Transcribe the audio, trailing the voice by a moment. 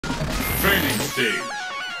training stage.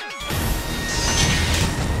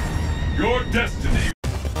 Your destiny.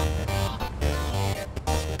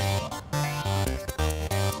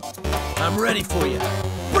 I'm ready for you.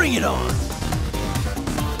 Bring it on.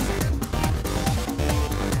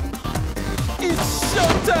 It's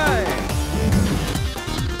showtime!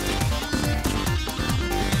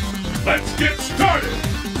 Let's get started!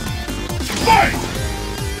 Fight!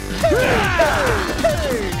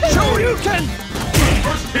 Show you can! The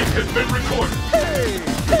first hit has been recorded.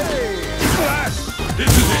 Flash! This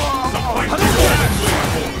is it. The fight is waiting for.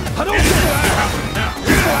 Hadouken! It has to happen now.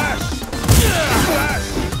 Flash! Flash!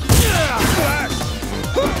 Flash!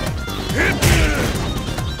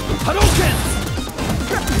 Hadouken!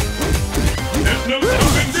 There's no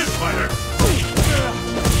stopping this fighter.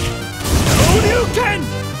 Show you can!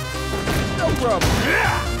 No problem.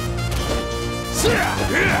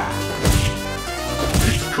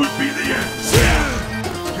 This could be the end.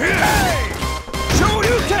 Show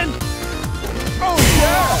you can! Oh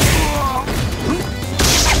yeah!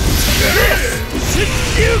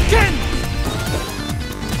 You can!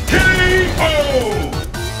 KO!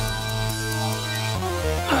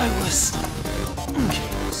 I was...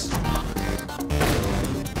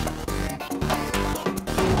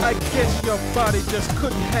 I guess your body just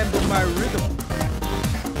couldn't handle my rhythm.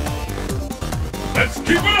 Let's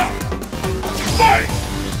keep it up! Fight!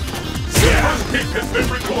 The first hit has been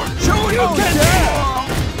recorded. Show you can!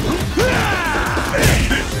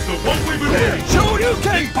 This is the one we've been waiting for. Show you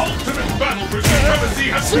can! The ultimate battle for supremacy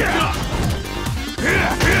has begun.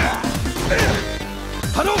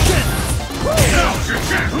 Hadouken! Now's your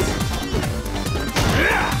chance.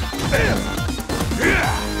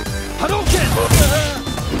 Hadouken!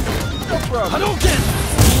 No problem. Hadouken!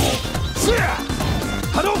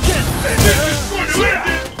 Hadouken! This is going to end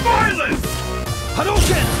in violence.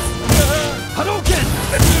 Hadouken! Hadouken!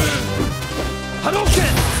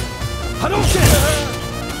 Hadouken! Hadouken!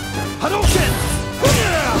 Hadouken!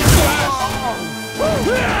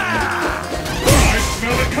 I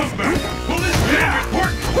smell a comeback. Will this make it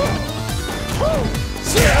work?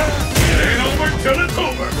 It ain't over till it's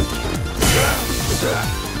over.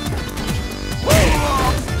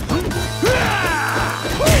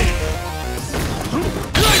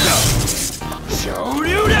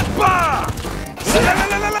 Shoryurenpa!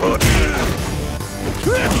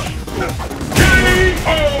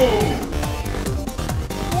 KO!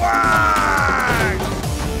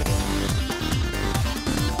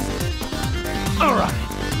 All right.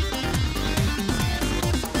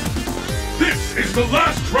 This is the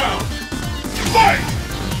last round. Fight!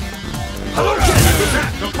 Hadouken! And with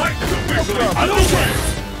that, the fight is officially underway.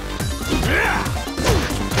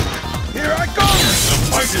 Here I go! The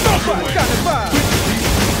fight is underway. Got it back.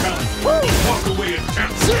 Will walk away as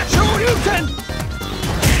champion. Shoryuken!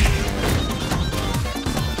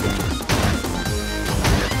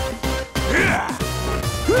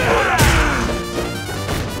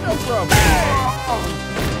 No problem.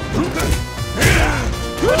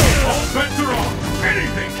 All bets are off.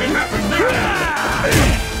 Anything can happen now.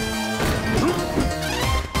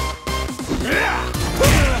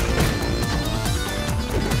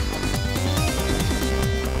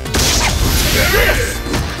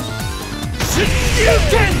 You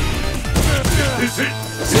can! This is it.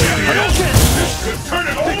 This is the end. This could turn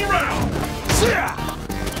it all around.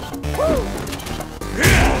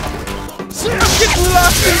 Get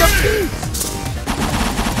lost in the beat!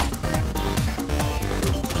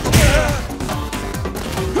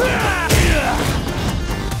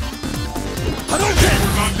 Hadouken!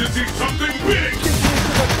 We're about to see something big.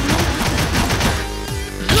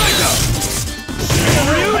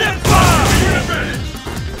 Shoryurenpa! Your advantage.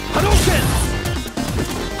 Hadouken!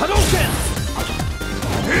 Hadouken!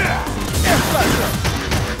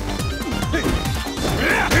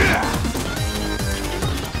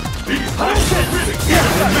 These fights are Hadouken! really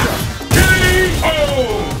KO!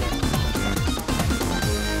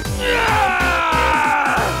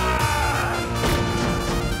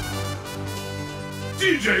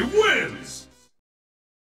 DJ wins!